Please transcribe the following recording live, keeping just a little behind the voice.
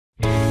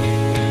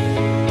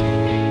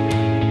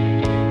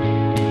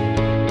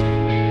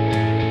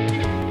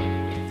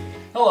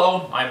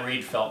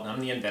Reed Felton. I'm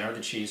the inventor of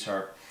the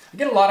CheeseHarp. I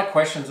get a lot of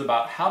questions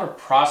about how to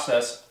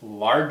process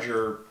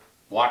larger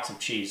blocks of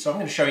cheese, so I'm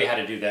going to show you how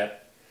to do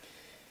that.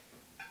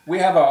 We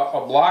have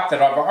a block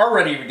that I've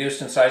already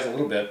reduced in size a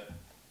little bit.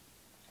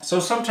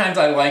 So sometimes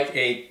I like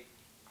a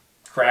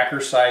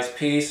cracker-sized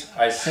piece.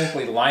 I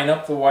simply line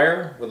up the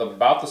wire with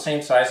about the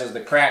same size as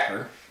the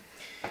cracker,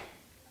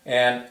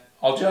 and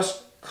I'll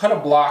just cut a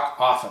block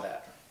off of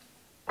that.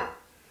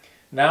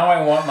 Now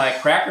I want my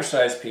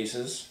cracker-sized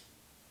pieces.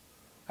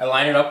 I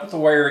line it up with the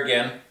wire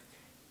again,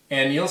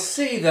 and you'll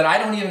see that I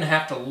don't even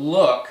have to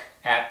look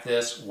at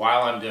this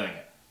while I'm doing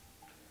it.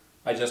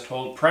 I just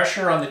hold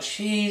pressure on the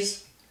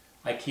cheese.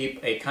 I keep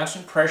a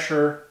constant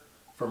pressure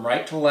from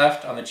right to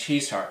left on the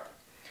CheeseHarp.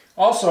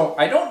 Also,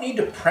 I don't need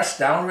to press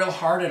down real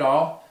hard at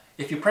all.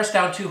 If you press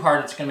down too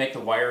hard, it's going to make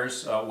the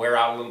wires wear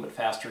out a little bit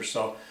faster.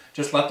 So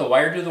just let the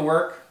wire do the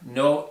work.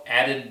 No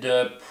added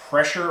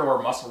pressure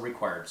or muscle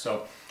required.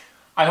 So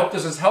I hope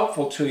this is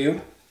helpful to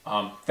you.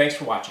 Thanks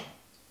for watching.